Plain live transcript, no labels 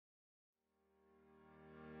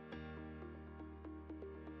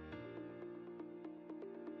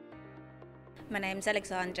My name's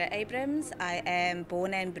Alexandra Abrams. I am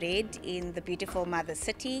born and bred in the beautiful mother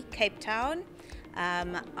city, Cape Town.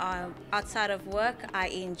 Outside of work, I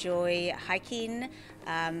enjoy hiking.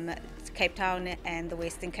 Cape Town and the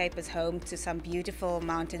Western Cape is home to some beautiful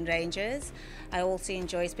mountain ranges. I also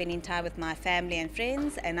enjoy spending time with my family and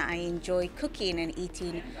friends, and I enjoy cooking and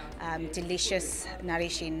eating delicious,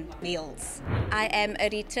 nourishing meals. I am a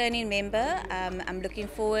returning member. I'm looking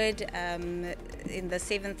forward in the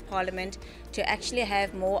 7th Parliament to actually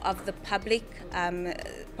have more of the public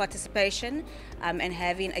participation and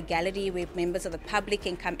having a gallery where members of the public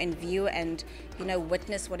can come and view and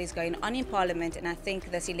witness what is going on in Parliament. And I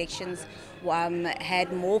think this elections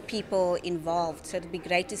had more people involved, so it'd be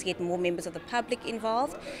great to get more members of the public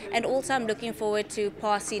involved. And also I'm looking forward to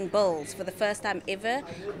passing bills. For the first time ever,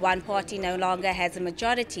 one party no longer has a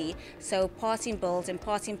majority, so passing bills and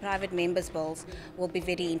passing private members' bills will be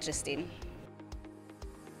very interesting.